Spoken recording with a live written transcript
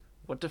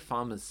What do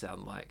farmers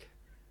sound like?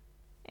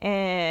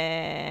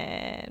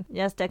 And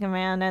just stick him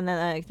around and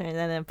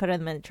then put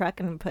him in the truck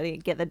and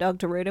get the dog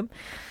to root him.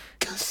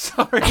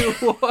 Sorry,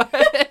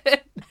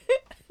 what?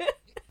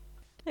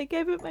 I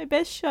gave it my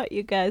best shot,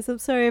 you guys. I'm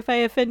sorry if I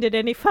offended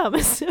any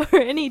farmers or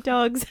any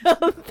dogs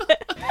out there.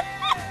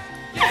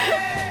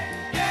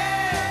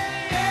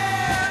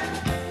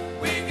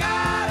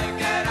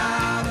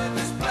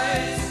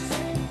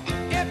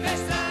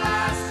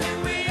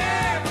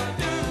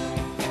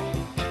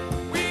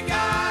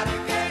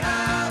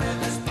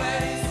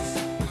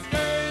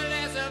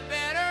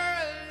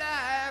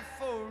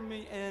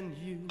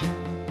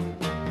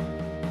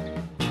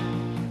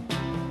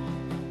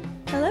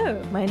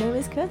 Hello, my name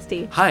is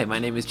Kirsty. Hi, my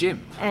name is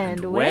Jim.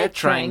 And we're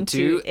trying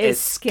to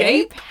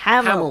escape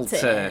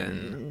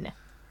Hamilton.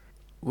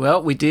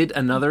 Well, we did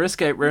another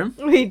escape room.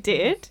 We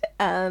did,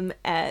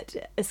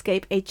 at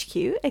Escape HQ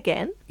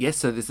again. Yes,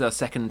 so this is our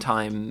second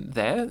time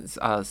there. It's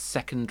our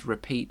second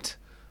repeat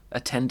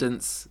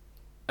attendance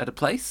at a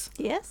place.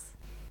 Yes.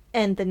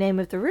 And the name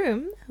of the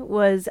room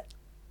was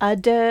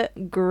Utter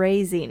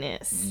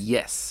Graziness.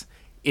 Yes.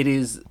 It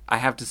is, I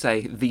have to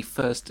say, the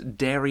first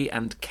dairy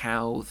and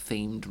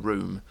cow-themed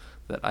room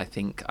that I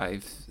think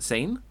I've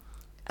seen.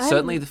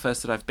 Certainly the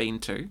first that I've been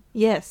to.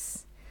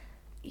 Yes.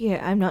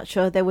 Yeah, I'm not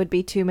sure there would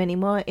be too many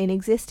more in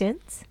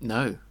existence.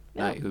 No,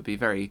 it would be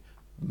very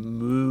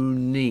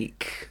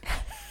moonique.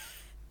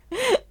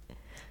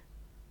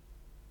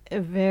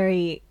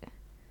 I'm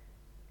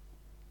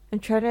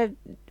trying to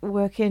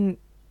work in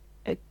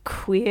a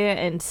queer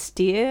and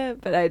steer,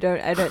 but I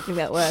don't think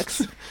that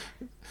works.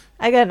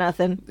 I got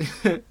nothing.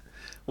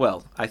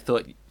 Well, I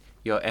thought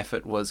your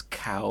effort was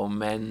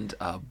cow-mend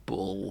a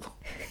bull.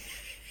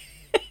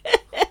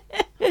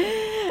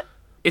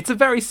 It's a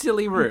very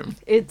silly room.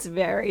 It's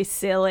very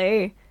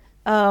silly.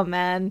 Oh,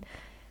 man.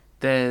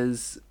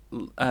 There's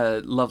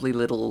lovely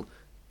little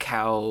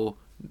cow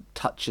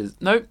touches.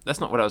 No, that's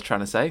not what I was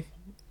trying to say.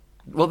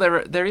 Well,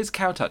 there is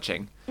cow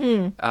touching.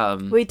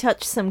 We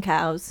touched some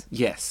cows.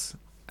 Yes.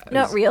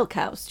 Not real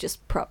cows,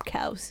 just prop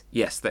cows.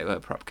 Yes, they were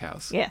prop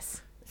cows.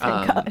 Yes.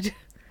 Thank God.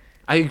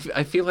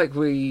 I feel like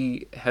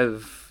we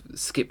have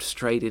skipped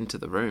straight into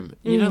the room.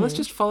 You know, let's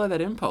just follow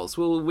that impulse.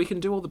 Well, we can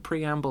do all the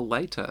preamble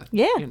later.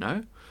 Yeah. You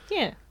know?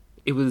 Yeah.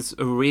 It was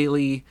a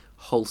really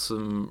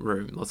wholesome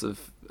room. Lots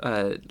of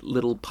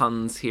little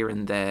puns here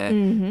and there.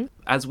 Mm-hmm.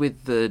 As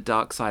with the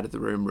Dark Side of the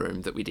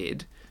Room that we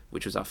did,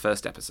 which was our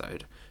first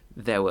episode,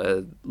 there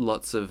were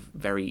lots of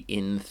very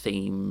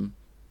in-theme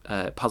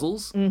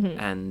puzzles. Mm-hmm.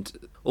 And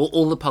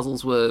all the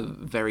puzzles were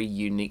very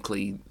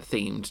uniquely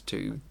themed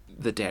to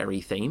the dairy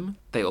theme.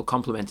 They all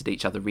complemented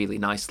each other really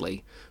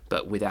nicely,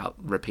 but without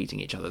repeating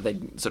each other. They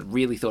sort of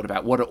really thought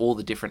about what are all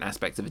the different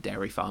aspects of a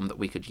dairy farm that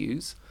we could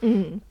use,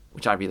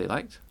 which I really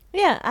liked.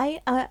 Yeah,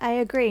 I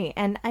agree.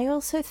 And I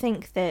also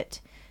think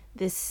that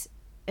this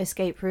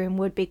escape room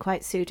would be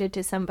quite suited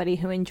to somebody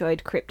who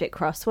enjoyed cryptic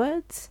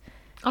crosswords.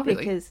 Oh,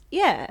 really? Because,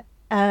 yeah,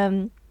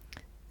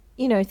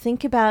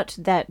 think about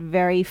that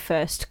very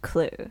first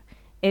clue.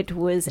 It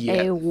was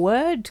a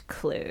word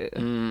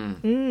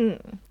clue.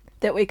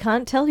 That we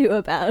can't tell you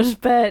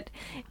about, but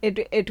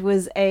it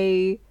was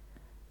a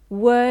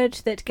word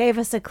that gave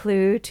us a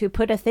clue to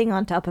put a thing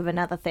on top of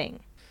another thing.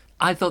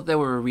 I thought there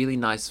were a really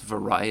nice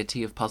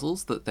variety of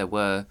puzzles, that there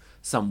were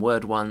some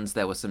word ones,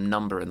 there were some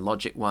number and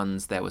logic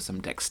ones, there were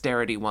some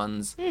dexterity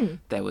ones,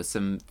 there were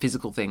some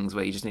physical things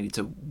where you just needed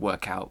to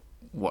work out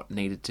what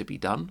needed to be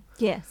done.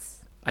 Yes.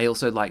 I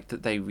also liked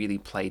that they really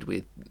played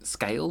with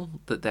scale,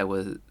 that there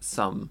were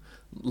some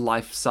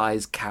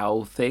life-size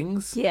cow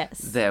things. Yes.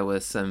 There were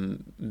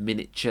some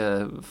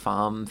miniature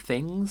farm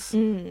things,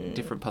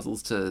 different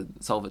puzzles to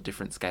solve at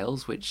different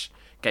scales, which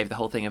gave the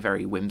whole thing a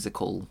very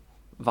whimsical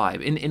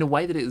vibe, in a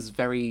way that it was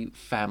very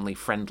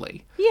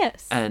family-friendly.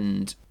 Yes.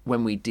 And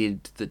when we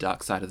did the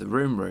Dark Side of the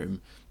Room,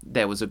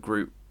 there was a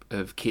group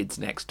of kids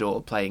next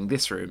door playing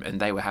this room, and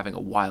they were having a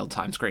wild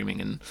time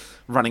screaming and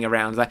running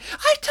around like,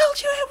 I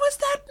told you it was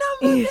that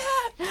number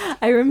there!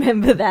 I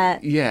remember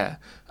that. Yeah.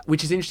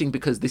 Which is interesting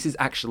because this is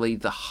actually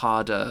the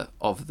harder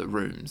of the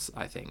rooms,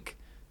 I think.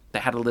 They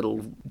had a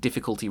little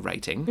difficulty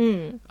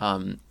rating.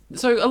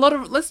 So a lot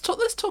of... Let's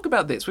talk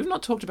about this. We've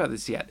not talked about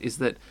this yet, is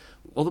that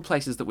all the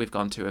places that we've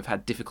gone to have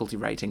had difficulty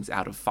ratings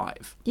out of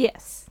 5.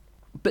 Yes.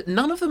 But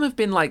none of them have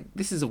been like,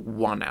 this is a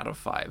 1 out of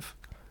 5.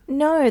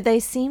 No, they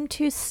seem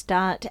to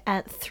start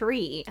at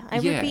 3. I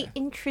would Yeah. be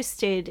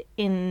interested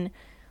in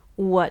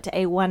what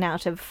a 1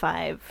 out of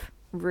 5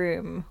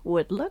 room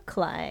would look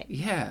like.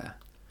 Yeah.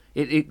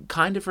 It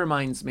kind of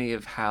reminds me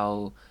of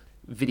how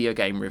video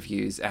game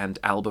reviews and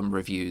album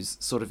reviews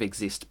sort of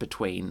exist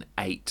between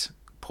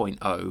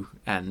 8.0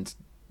 and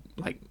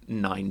like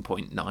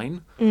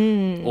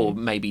 9.9 or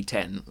maybe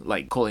 10.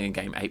 Like calling a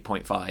game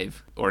 8.5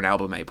 or an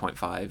album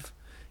 8.5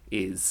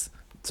 is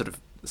sort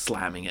of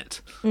slamming it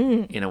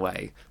in a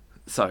way.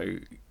 So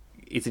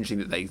it's interesting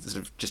that they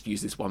sort of just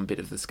use this one bit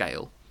of the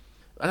scale.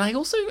 And I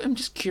also am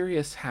just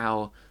curious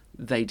how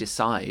they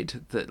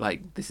decide that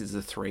like this is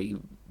a 3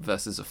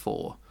 versus a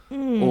 4.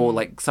 Or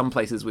like some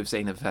places we've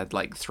seen have had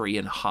like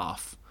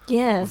 3.5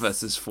 Yes.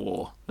 versus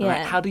 4. Yeah.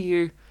 Like, how do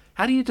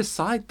you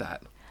decide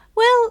that?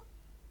 Well,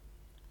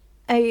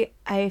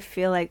 I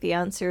feel like the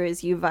answer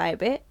is you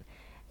vibe it.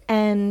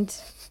 And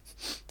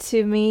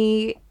to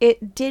me,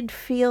 it did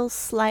feel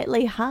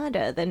slightly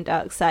harder than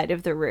Dark Side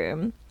of the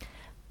Room.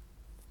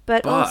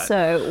 But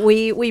also,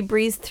 we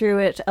breezed through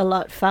it a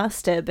lot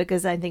faster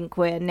because I think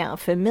we're now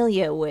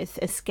familiar with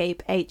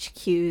Escape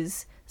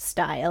HQ's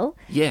style.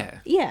 Yeah.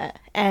 Yeah,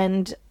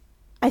 and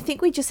I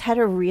think we just had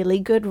a really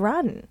good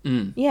run.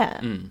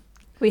 Yeah.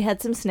 We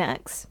had some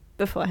snacks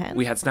beforehand.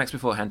 We had snacks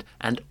beforehand,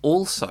 and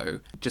also,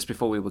 just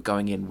before we were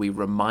going in, we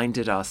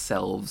reminded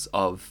ourselves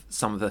of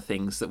some of the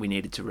things that we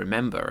needed to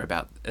remember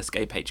about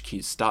Escape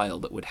HQ's style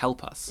that would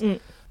help us.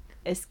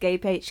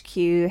 Escape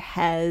HQ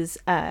has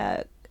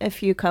a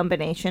few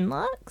combination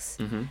locks,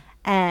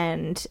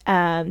 and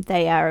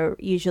they are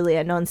usually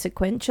a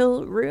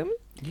non-sequential room.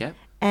 Yeah.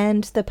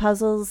 And the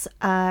puzzles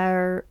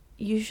are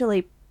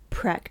usually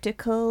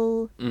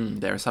practical.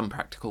 There are some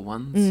practical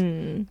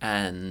ones,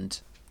 and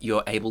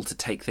you're able to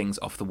take things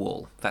off the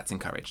wall. That's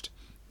encouraged.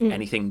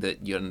 Anything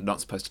that you're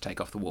not supposed to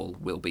take off the wall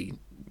will be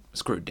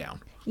screwed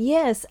down.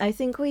 Yes, I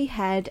think we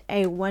had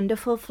a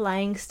wonderful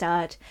flying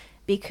start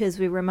because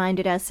we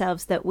reminded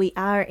ourselves that we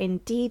are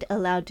indeed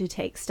allowed to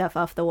take stuff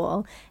off the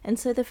wall. And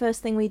so the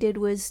first thing we did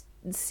was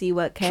see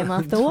what came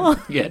off the wall.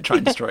 Yeah, try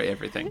and destroy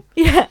everything.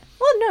 Yeah.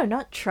 Well, no,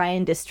 not try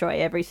and destroy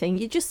everything.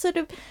 You just sort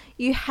of,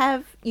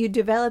 you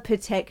develop a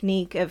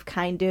technique of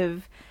kind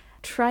of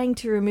trying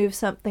to remove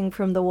something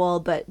from the wall,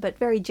 but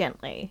very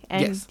gently.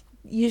 And Yes.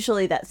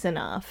 usually that's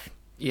enough.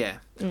 Yeah.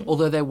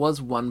 Although there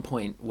was one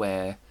point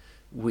where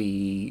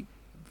we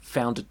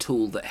found a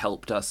tool that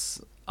helped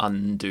us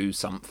undo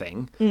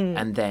something,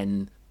 and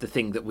then the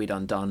thing that we'd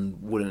undone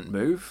wouldn't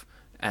move,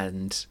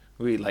 and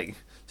we like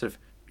sort of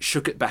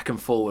shook it back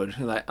and forward.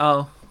 We're like,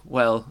 oh,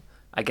 well,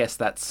 I guess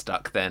that's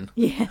stuck then.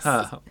 Yes.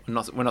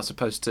 We're not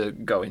supposed to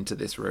go into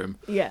this room.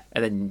 Yeah.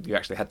 And then you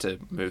actually had to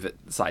move it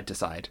side to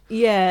side.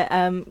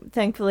 Yeah,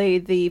 thankfully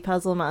the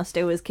puzzle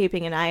master was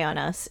keeping an eye on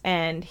us,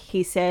 and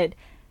he said,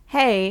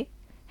 "Hey,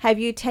 have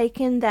you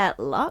taken that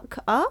lock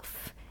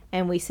off?"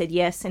 And we said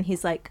yes, and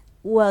he's like,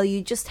 "Well,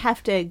 you just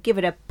have to give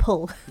it a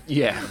pull."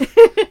 Yeah.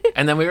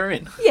 And then we were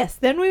in. Yes,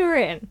 then we were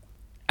in.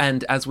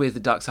 And as with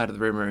the Dark Side of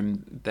the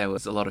Room, there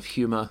was a lot of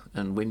humour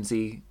and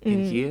whimsy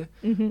in here,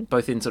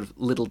 both in sort of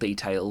little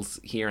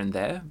details here and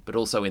there, but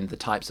also in the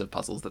types of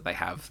puzzles that they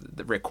have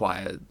that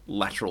require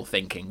lateral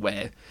thinking,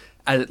 where,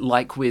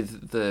 like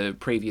with the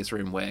previous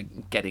room where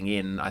getting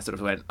in, I sort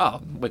of went,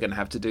 oh, we're going to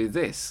have to do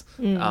this,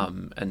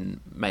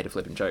 and made a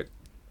flippant joke.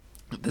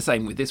 The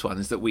same with this one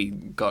is that we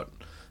got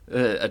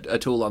a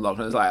tool unlocked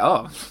and it was like,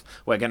 oh,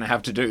 we're going to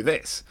have to do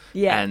this.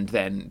 Yeah. And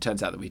then it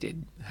turns out that we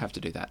did have to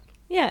do that.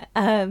 Yeah,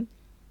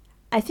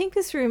 I think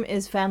this room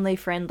is family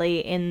friendly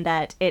in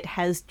that it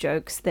has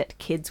jokes that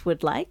kids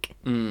would like.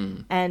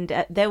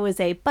 And there was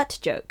a butt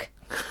joke.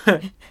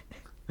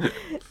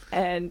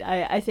 And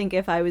I think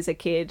if I was a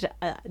kid,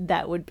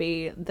 that would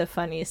be the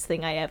funniest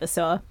thing I ever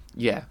saw.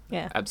 Yeah,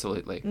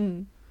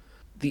 absolutely.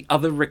 The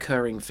other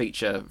recurring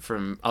feature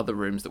from other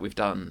rooms that we've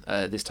done,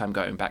 this time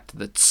going back to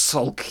the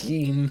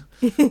Tzolk'in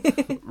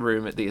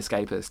room at the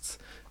Escapists,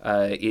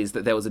 is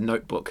that there was a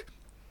notebook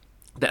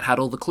that had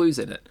all the clues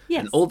in it.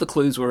 Yes. And all the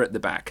clues were at the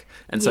back.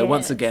 And so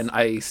once Yes. again,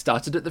 I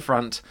started at the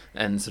front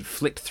and sort of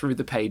flicked through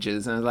the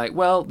pages and I was like,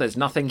 well, there's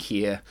nothing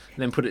here.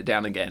 And then put it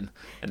down again.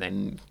 And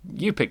then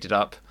you picked it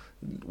up,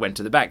 went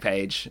to the back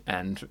page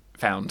and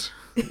found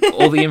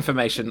all the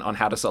information on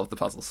how to solve the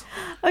puzzles.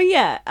 Oh,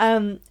 yeah.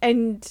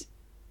 And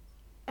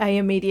I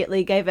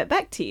immediately gave it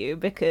back to you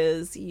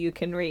because you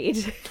can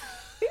read.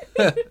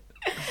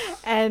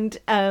 And,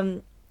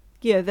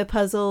 yeah, the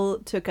puzzle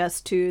took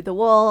us to the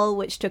wall,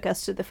 which took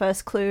us to the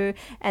first clue,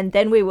 and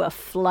then we were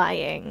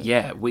flying.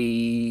 Yeah,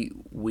 we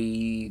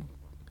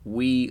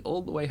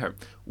all the way home.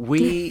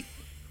 We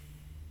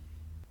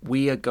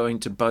are going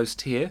to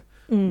boast here.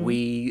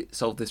 We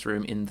solved this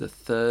room in the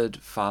third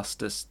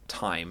fastest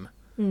time.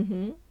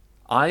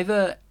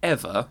 Either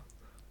ever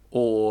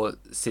or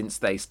since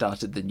they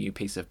started the new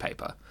piece of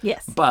paper.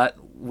 Yes. But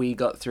we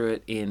got through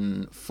it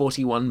in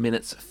 41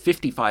 minutes,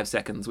 55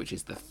 seconds, which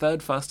is the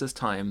third fastest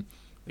time,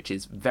 which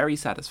is very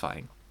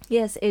satisfying.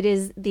 Yes, it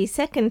is the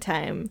second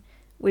time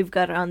we've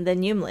got on the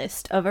Noom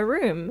list of a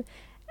room.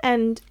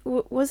 And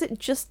was it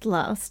just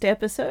last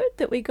episode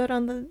that we got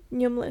on the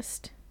Noom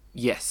list?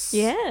 Yes.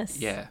 Yes.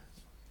 Yeah.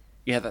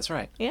 Yeah, that's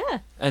right. Yeah.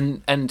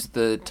 And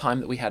the time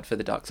that we had for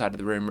the Dark Side of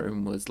the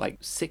Room was like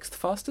 6th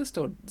fastest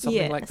or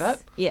something like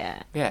that.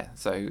 Yeah. Yeah,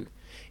 so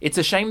it's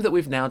a shame that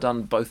we've now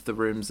done both the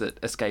rooms at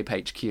Escape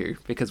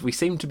HQ because we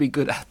seem to be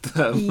good at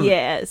them.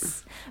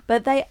 Yes.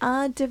 But they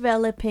are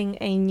developing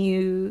a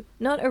new,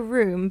 not a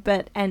room,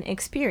 but an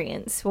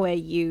experience where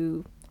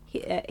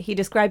he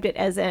described it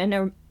as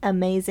an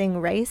amazing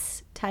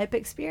race type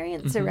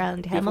experience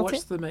around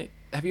Hamilton.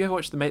 Have you ever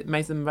watched the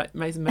Amazing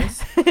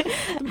Mace?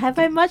 Have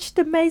I watched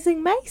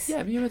Amazing Mace? Yeah,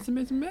 have you watched the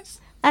Amazing Mace?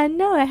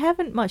 No, I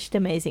haven't watched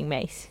Amazing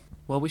Mace.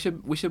 Well, we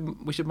should watch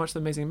the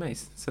Amazing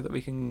Mace so that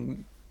we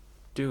can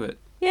do it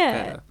Yeah.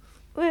 better.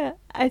 Well,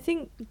 I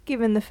think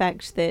given the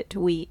fact that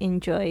we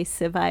enjoy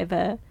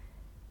Survivor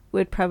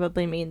would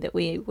probably mean that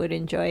we would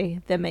enjoy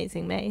The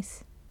Amazing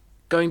Maze.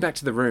 Going back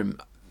to the room,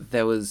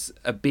 there was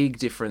a big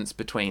difference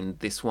between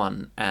this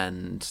one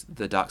and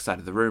the Dark Side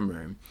of the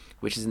Room,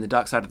 which is in the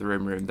Dark Side of the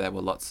Room, there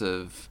were lots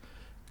of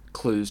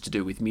clues to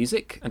do with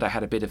music, and I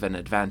had a bit of an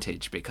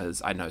advantage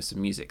because I know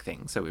some music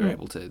things, so we were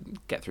able to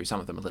get through some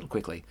of them a little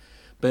quickly.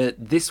 But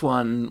this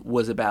one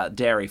was about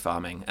dairy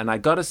farming, and I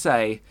gotta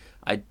say,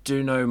 I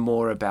do know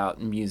more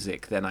about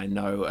music than I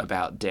know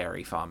about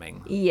dairy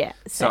farming. Yeah,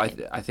 same.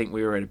 So I think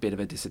we were at a bit of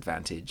a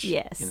disadvantage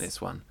in this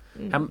one.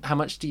 How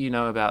much do you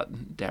know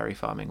about dairy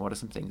farming? What are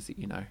some things that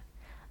you know?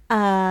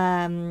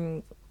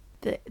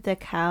 The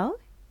cow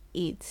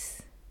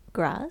eats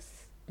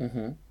grass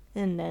and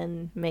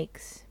then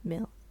makes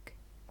milk.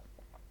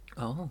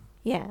 Oh.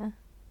 Yeah.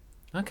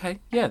 Okay.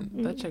 Yeah,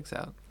 that checks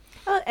out.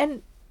 Oh,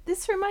 and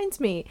this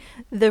reminds me,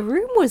 the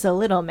room was a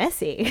little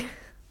messy.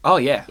 Oh,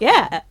 yeah.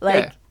 Yeah,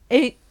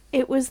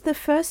 it was the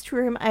first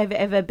room I've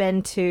ever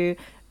been to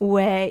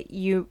where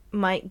you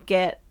might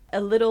get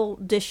a little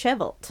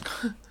disheveled.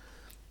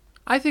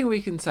 I think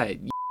we can say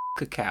it. You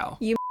a cow.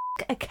 You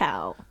a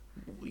cow.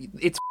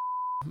 It's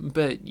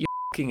but you're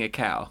a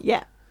cow.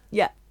 Yeah.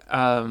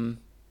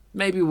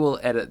 Maybe we'll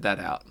edit that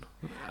out.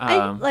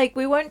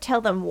 We won't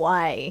tell them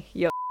why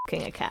you're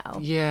a cow.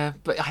 Yeah,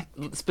 but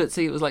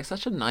see, it was like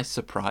such a nice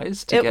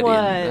surprise to get in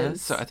there,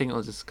 so I think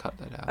I'll just cut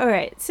that out. All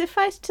right,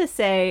 suffice to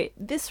say,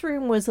 this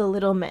room was a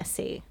little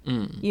messy.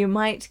 You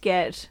might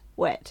get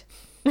wet.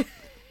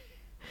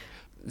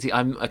 See,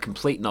 I'm a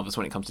complete novice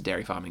when it comes to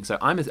dairy farming, so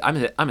I'm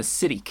a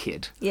city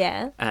kid.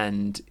 Yeah.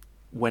 And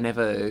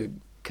whenever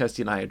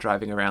Kirsty and I are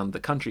driving around the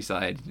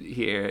countryside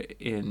here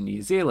in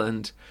New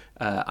Zealand,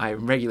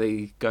 I'm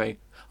regularly going,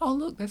 oh,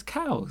 look, there's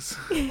cows.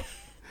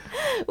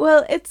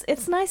 Well,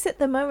 it's nice at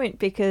the moment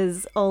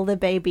because all the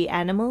baby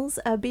animals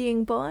are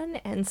being born,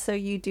 and so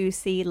you do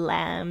see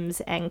lambs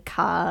and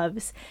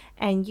calves,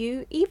 and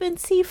you even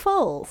see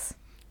foals.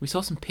 We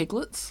saw some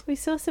piglets.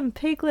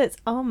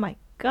 Oh my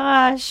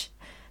gosh.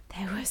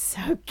 They were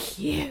so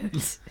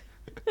cute.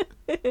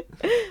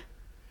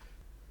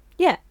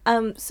 Yeah,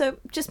 so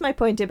just my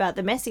point about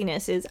the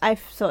messiness is I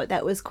thought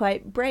that was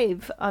quite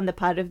brave on the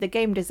part of the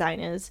game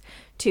designers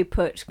to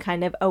put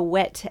kind of a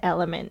wet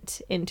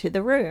element into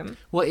the room.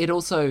 Well, it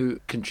also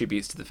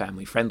contributes to the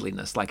family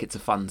friendliness, like it's a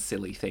fun,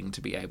 silly thing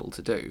to be able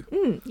to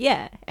do.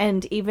 Yeah,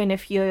 and even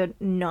if you're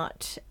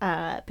not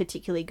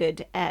particularly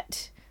good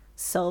at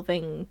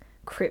solving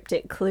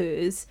cryptic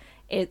clues,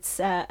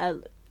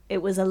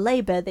 it was a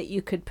labour that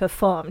you could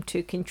perform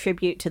to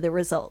contribute to the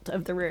result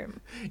of the room.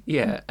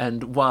 Yeah,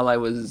 and while I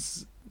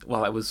was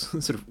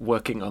sort of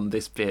working on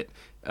this bit,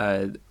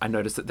 I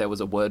noticed that there was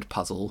a word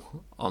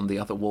puzzle on the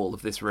other wall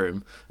of this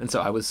room, and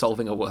so I was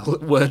solving a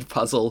word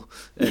puzzle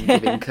and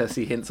giving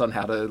Kirsty hints on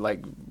how to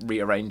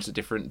rearrange the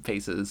different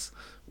pieces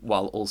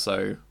while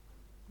also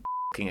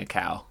a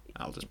cow.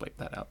 I'll just bleep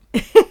that out.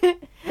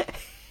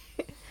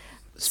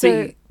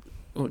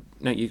 Oh,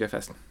 no, you go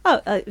first.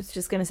 Oh, I was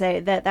just going to say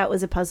that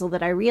was a puzzle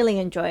that I really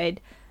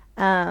enjoyed.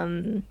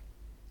 Were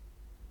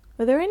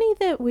there any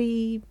that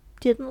we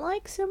didn't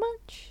like so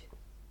much?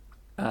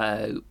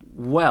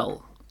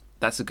 Well,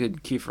 that's a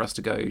good cue for us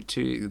to go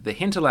to the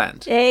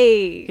hinterland.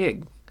 Hey!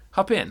 Here,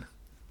 hop in.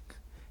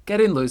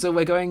 Get in, loser.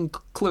 We're going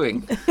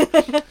cluing.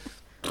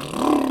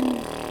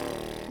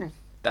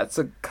 That's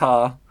a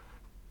car.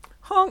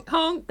 Honk,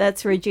 honk.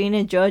 That's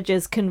Regina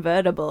George's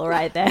convertible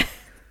right there.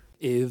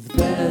 If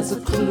there's a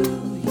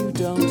clue you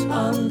don't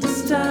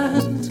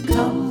understand,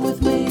 come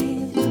with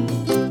me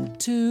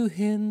to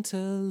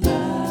Hinterland.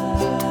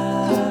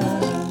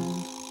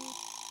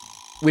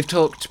 We've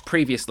talked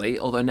previously,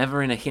 although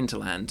never in a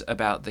hinterland,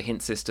 about the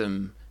hint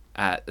system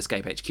at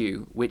Escape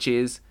HQ, which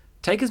is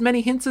take as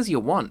many hints as you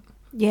want.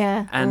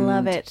 Yeah, and I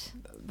love it.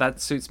 That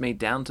suits me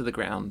down to the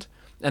ground.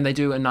 And they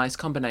do a nice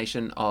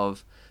combination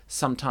of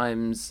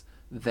sometimes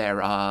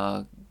there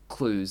are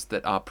clues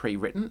that are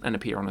pre-written and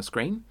appear on a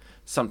screen.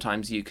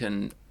 Sometimes you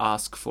can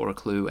ask for a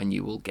clue and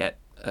you will get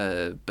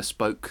a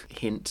bespoke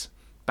hint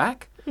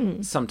back.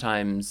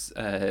 Sometimes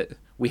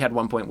we had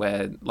one point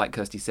where, like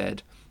Kirsty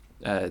said,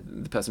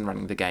 the person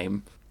running the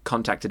game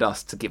contacted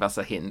us to give us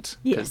a hint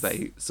because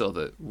they saw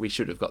that we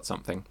should have got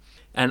something.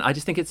 And I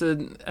just think it's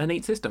a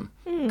neat system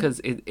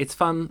because it's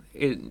fun.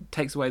 It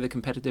takes away the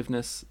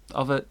competitiveness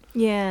of it.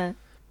 Yeah.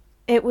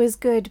 It was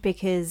good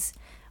because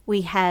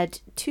we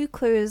had 2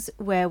 clues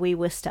where we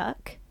were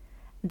stuck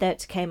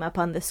that came up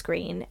on the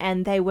screen,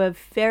 and they were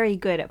very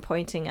good at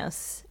pointing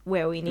us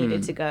where we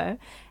needed to go.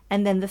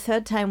 And then the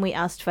third time we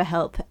asked for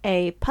help,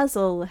 a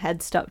puzzle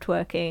had stopped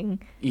working.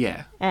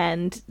 Yeah.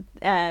 And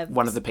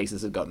one of the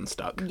pieces had gotten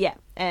stuck. Yeah,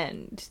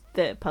 and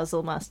the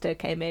puzzle master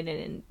came in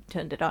and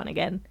turned it on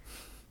again.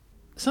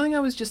 Something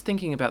I was just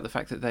thinking about the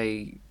fact that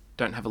they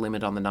don't have a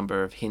limit on the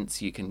number of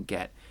hints you can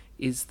get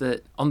is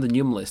that on the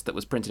Noom list that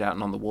was printed out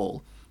and on the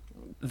wall,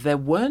 there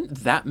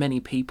weren't that many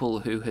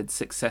people who had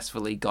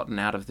successfully gotten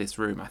out of this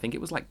room. I think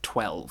it was like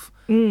 12.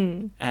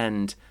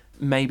 And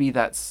maybe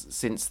that's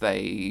since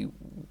they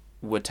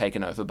were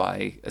taken over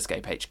by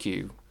Escape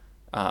HQ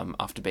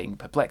after being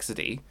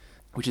Perplexity,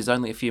 which is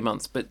only a few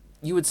months, but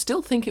you would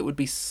still think it would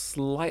be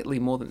slightly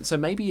more than... So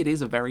maybe it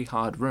is a very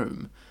hard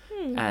room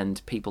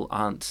and people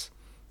aren't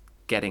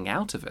getting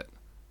out of it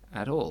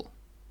at all.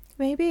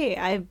 Maybe.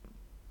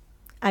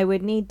 I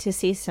would need to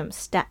see some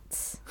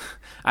stats.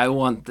 I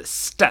want the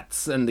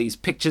stats and these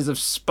pictures of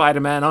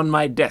Spider-Man on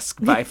my desk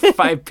by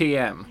 5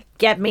 p.m.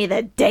 Get me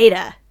the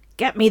data.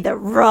 Get me the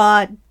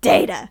raw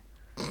data.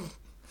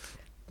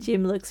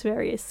 Jim looks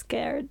very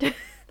scared.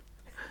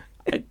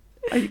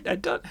 I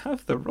don't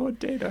have the raw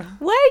data.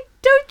 Why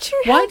don't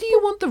you have... Why do you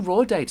want the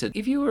raw data?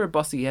 If you were a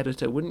bossy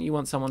editor, wouldn't you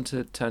want someone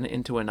to turn it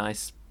into a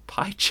nice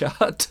pie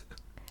chart?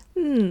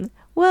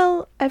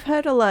 Well, I've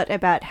heard a lot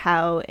about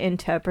how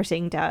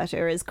interpreting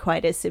data is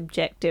quite a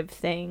subjective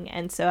thing,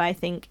 and so I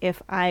think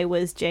if I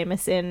was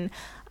Jameson,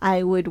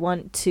 I would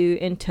want to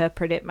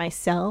interpret it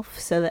myself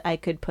so that I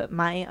could put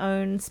my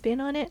own spin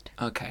on it.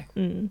 Okay.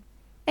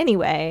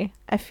 Anyway,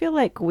 I feel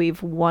like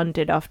we've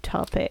wandered off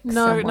topic.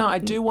 No, I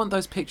do want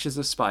those pictures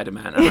of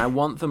Spider-Man, and I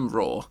want them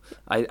raw.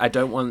 I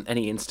don't want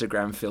any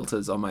Instagram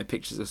filters on my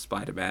pictures of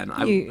Spider-Man.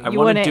 I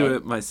want to do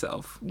it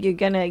myself. You're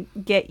going to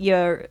get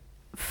your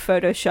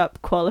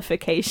Photoshop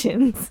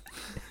qualifications.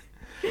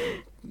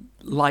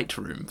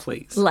 Lightroom,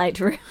 please.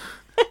 Lightroom.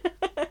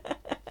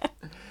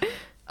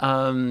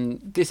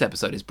 This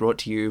episode is brought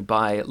to you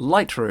by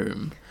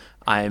Lightroom.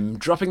 I'm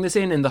dropping this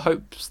in the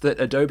hopes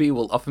that Adobe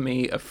will offer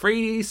me a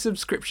free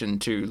subscription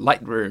to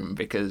Lightroom,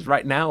 because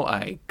right now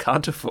I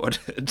can't afford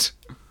it.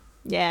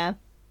 Yeah,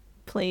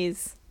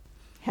 please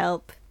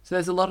help. So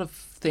there's a lot of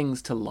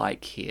things to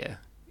like here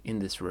in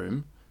this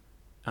room.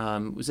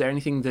 Was there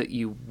anything that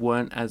you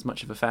weren't as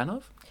much of a fan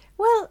of?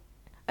 Well,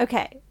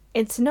 okay,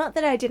 it's not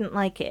that I didn't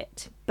like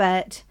it,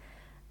 but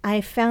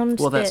I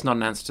found Well, that's not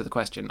an answer to the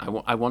question.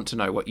 I want to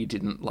know what you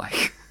didn't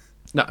like.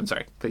 No, I'm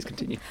sorry. Please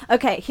continue.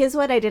 Okay, here's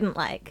what I didn't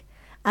like.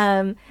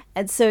 And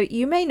so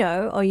you may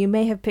know, or you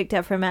may have picked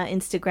up from our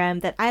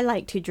Instagram, that I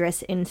like to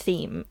dress in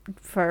theme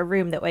for a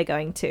room that we're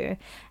going to.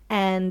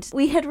 And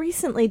we had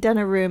recently done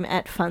a room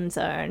at Fun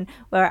Zone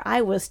where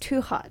I was too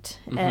hot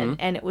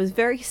and it was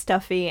very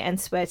stuffy and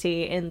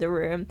sweaty in the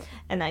room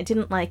and I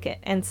didn't like it.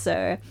 And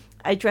so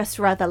I dressed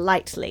rather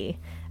lightly.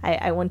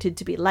 I wanted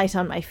to be light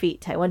on my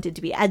feet. I wanted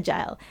to be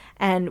agile.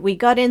 And we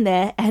got in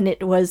there and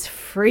it was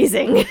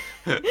freezing.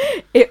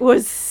 It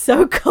was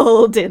so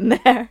cold in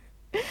there.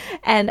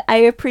 And I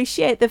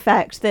appreciate the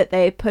fact that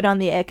they put on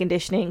the air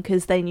conditioning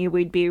because they knew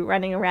we'd be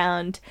running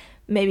around,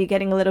 maybe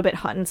getting a little bit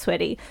hot and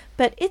sweaty.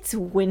 But it's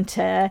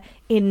winter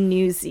in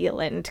New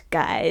Zealand,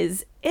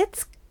 guys.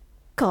 It's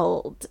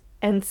cold.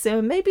 And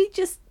so maybe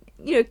just,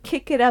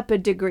 kick it up a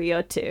degree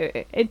or two.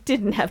 It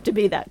didn't have to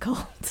be that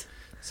cold.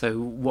 So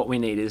what we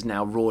need is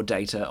now raw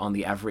data on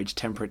the average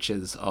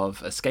temperatures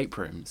of escape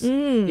rooms.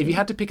 If you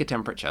had to pick a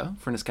temperature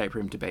for an escape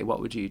room to be, what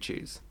would you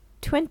choose?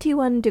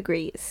 21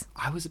 degrees.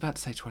 I was about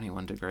to say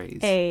 21 degrees.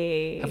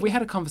 Hey. Have we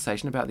had a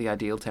conversation about the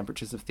ideal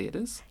temperatures of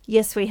theatres?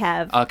 Yes, we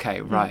have.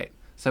 Okay, right.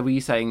 So were you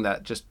saying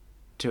that just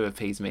to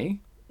appease me?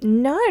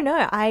 No.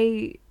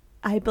 I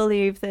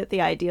believe that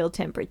the ideal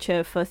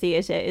temperature for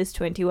theatre is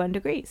 21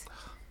 degrees.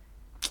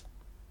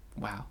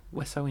 Wow,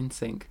 we're so in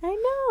sync.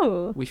 I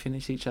know. We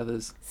finish each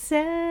other's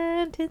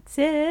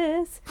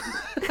sentences.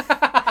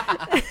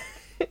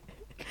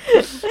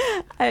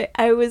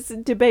 I was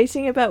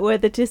debating about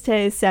whether to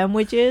say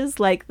sandwiches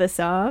like the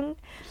song,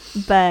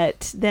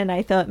 but then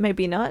I thought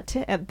maybe not.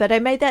 But I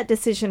made that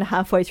decision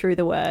halfway through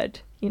the word,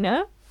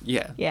 Yeah.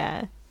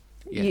 Yeah.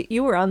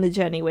 You were on the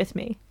journey with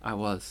me. I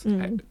was.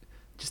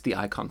 Just the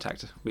eye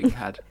contact we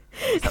had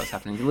as that was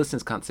happening. The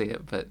listeners can't see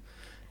it, but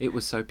it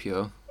was so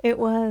pure. It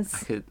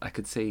was. I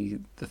could see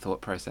the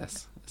thought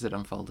process as it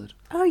unfolded.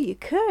 Oh, you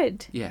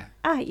could? Yeah.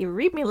 You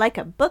read me like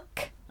a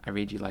book. I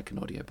read you like an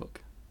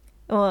audiobook.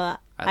 Well,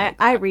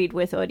 I read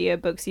with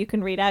audiobooks. You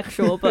can read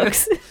actual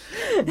books.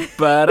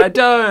 But I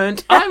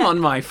don't. I'm on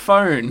my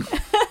phone.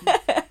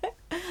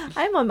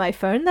 I'm on my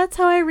phone. That's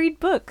how I read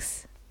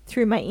books.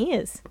 Through my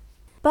ears.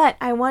 But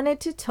I wanted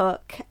to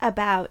talk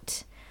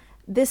about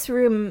this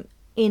room,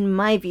 in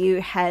my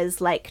view,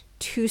 has like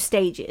 2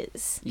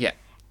 stages. Yeah.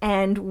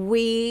 And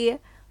we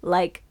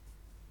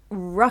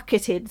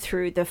rocketed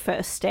through the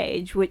first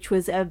stage, which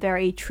was a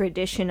very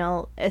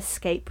traditional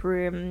escape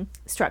room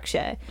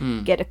structure.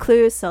 Get a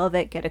clue, solve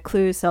it, get a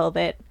clue, solve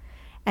it.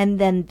 And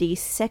then the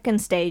second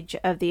stage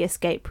of the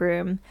escape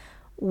room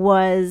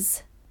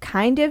was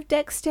kind of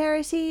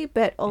dexterity,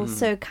 but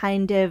also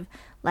kind of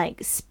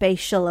like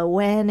spatial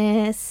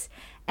awareness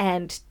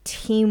and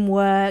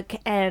teamwork,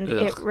 and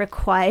it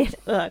required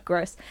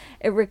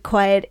it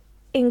required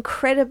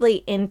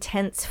incredibly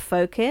intense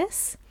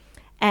focus.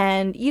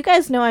 And you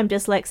guys know I'm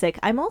dyslexic.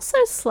 I'm also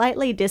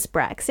slightly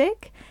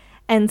dyspraxic.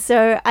 And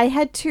so I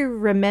had to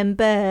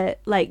remember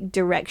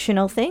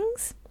directional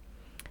things.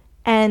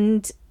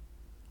 And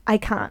I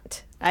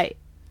can't. I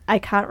I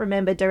can't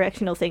remember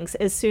directional things.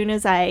 As soon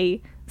as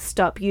I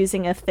stop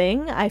using a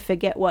thing, I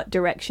forget what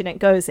direction it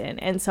goes in.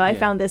 And so I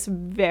found this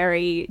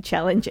very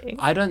challenging.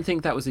 I don't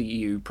think that was a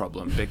you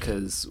problem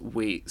because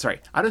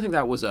I don't think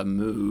that was a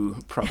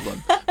moo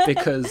problem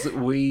because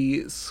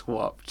we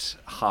swapped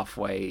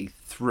halfway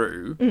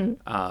through.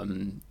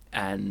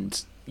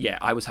 And yeah,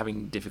 I was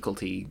having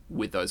difficulty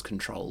with those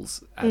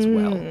controls as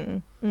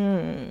well.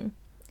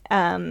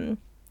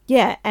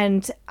 Yeah,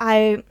 and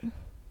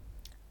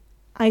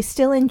I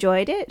still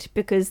enjoyed it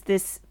because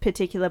this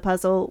particular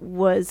puzzle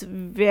was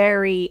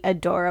very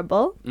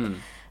adorable.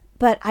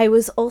 But I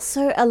was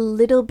also a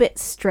little bit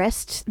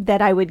stressed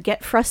that I would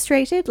get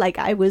frustrated. Like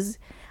I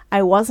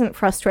wasn't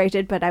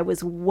frustrated, but I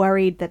was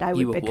worried that I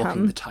would become... You were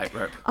walking the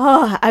tightrope.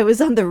 Oh, I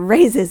was on the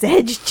razor's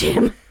edge,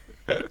 Jim.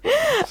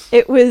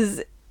 It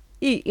was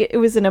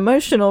an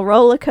emotional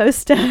roller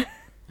coaster.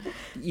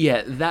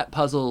 Yeah, that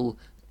puzzle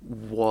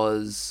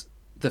was...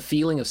 The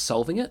feeling of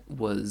solving it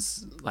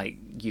was, like,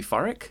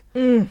 euphoric,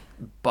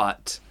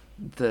 but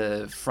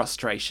the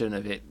frustration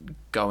of it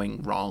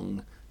going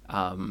wrong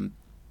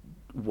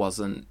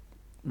wasn't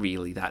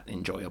really that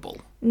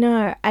enjoyable.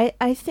 No,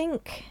 I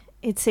think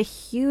it's a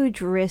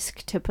huge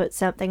risk to put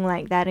something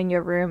like that in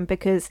your room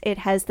because it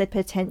has the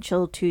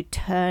potential to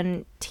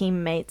turn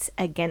teammates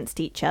against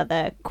each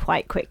other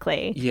quite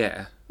quickly.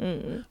 Yeah.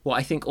 Well,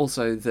 I think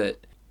also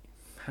that...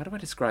 How do I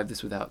describe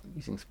this without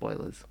using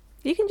spoilers?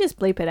 You can just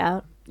bleep it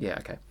out. Yeah,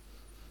 okay.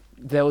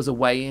 There was a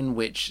way in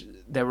which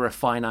there were a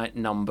finite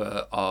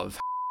number of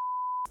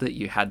that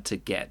you had to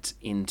get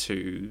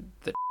into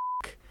the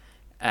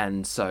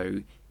and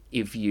so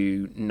if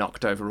you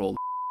knocked over all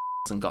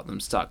and got them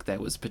stuck, there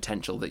was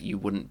potential that you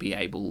wouldn't be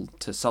able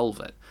to solve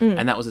it.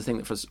 And that was the thing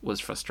that was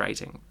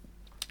frustrating.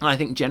 And I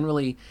think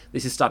generally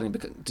this is starting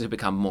to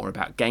become more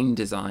about game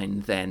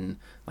design than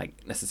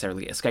like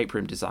necessarily escape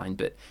room design.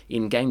 But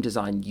in game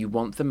design, you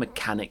want the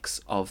mechanics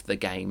of the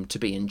game to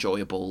be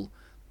enjoyable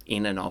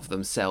in and of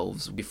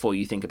themselves before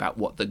you think about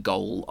what the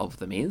goal of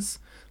them is.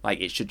 Like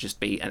it should just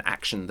be an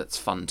action that's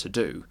fun to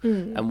do.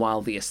 And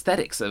while the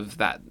aesthetics of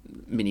that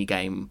mini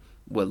game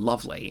were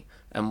lovely,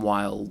 and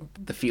while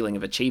the feeling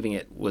of achieving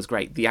it was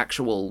great, the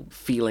actual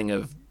feeling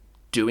of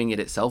doing it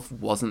itself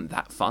wasn't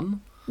that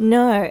fun.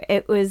 No,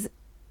 it was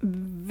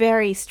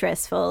very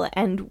stressful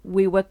and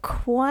we were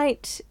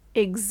quite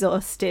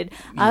exhausted.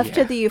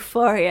 After the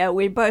euphoria,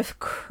 we both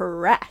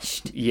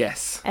crashed.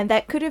 Yes. And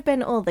that could have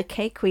been all the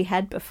cake we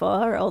had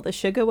before, all the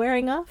sugar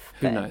wearing off.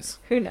 Who knows?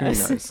 Who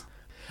knows?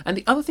 And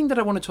the other thing that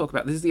I want to talk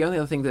about, this is the only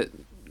other thing that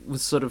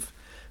was sort of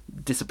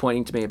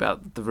disappointing to me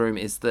about the room,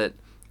 is that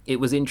it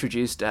was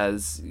introduced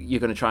as you're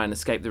going to try and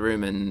escape the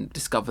room and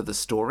discover the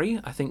story,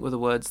 I think were the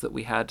words that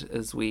we had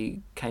as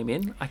we came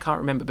in. I can't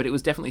remember, but it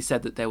was definitely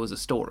said that there was a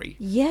story.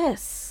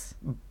 Yes.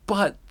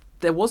 But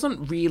there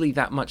wasn't really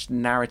that much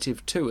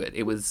narrative to it.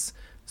 It was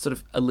sort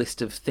of a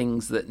list of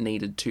things that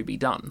needed to be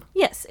done.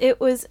 Yes, it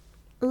was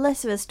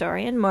less of a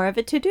story and more of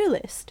a to-do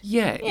list.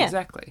 Yeah.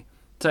 Exactly.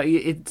 So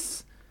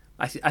it's...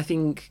 I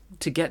think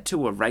to get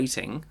to a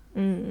rating,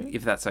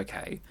 if that's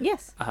okay.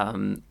 Yes.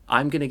 I'm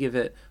going to give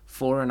it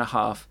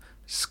 4.5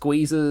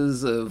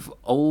 squeezes of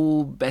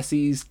old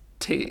Bessie's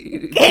titties.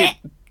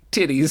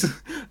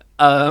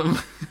 I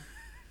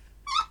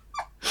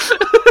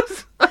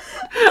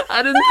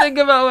didn't think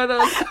about what I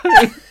was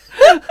saying.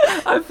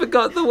 I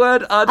forgot the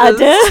word udders.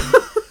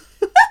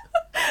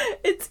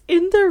 It's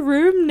in the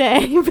room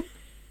name.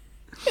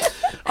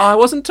 I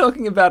wasn't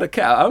talking about a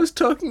cow. I was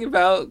talking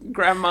about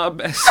Grandma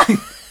Bessie.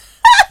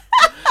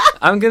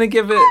 I'm going to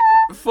give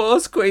it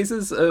 4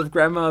 squeezes of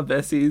Grandma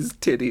Bessie's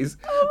titties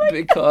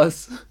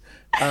because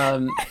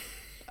I'm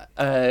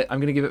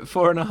going to give it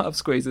 4.5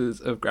 squeezes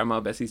of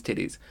Grandma Bessie's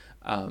titties,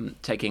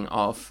 taking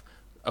off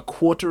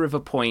 1/4 of a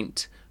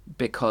point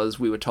because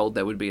we were told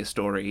there would be a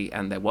story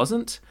and there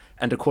wasn't,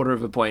 and 1/4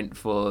 of a point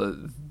for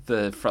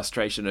the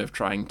frustration of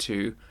trying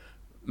to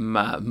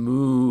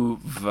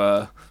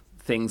move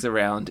things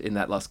around in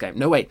that last game.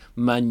 No, wait,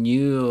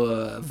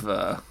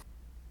 maneuver.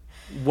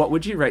 What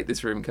would you rate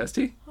this room,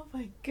 Kirsty? Oh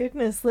my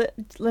goodness.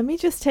 Let me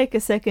just take a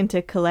second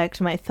to collect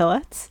my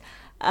thoughts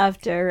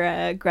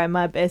after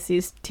Grandma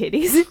Bessie's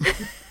titties.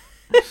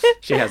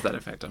 She has that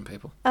effect on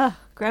people. Oh,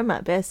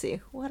 Grandma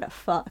Bessie. What a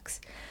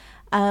fox.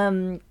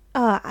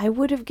 I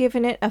would have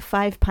given it a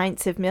 5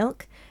 pints of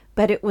milk,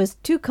 but it was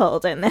too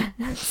cold in there.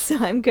 So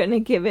I'm going to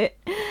give it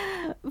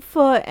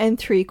 4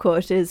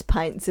 3/4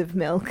 pints of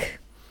milk.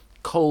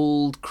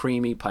 Cold,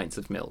 creamy pints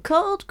of milk.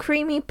 Cold,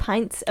 creamy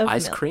pints of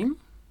Ice milk. cream?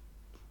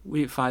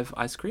 We have 5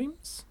 ice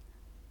creams?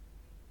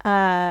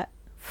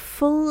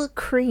 Full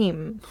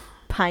cream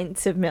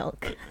pints of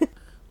milk.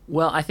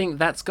 Well, I think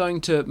that's going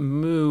to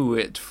moo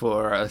it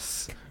for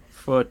us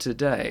for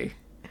today.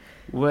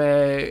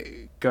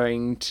 We're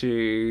going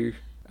to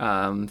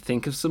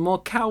think of some more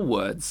cow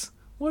words.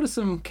 What are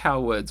some cow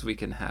words we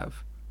can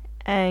have?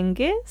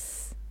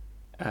 Angus.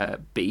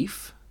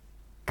 Beef.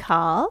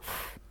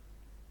 Calf.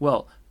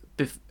 Well,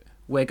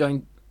 we're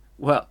going...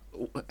 Well,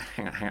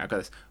 hang on, I've got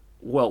this.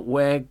 Well,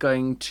 we're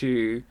going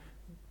to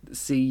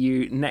see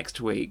you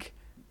next week,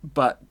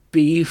 but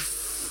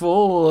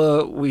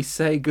before we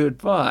say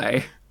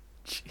goodbye,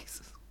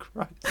 Jesus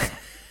Christ.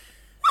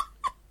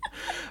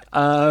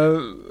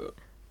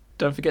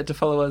 Don't forget to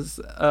follow us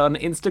on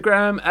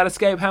Instagram at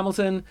Escape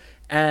Hamilton.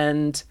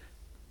 And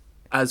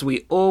as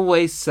we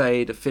always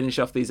say to finish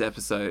off these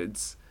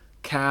episodes,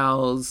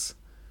 cows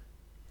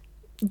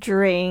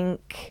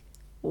drink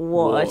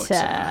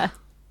water.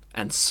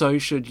 And so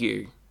should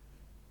you.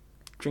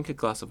 Drink a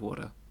glass of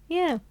water.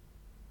 Yeah.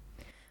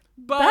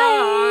 Bye!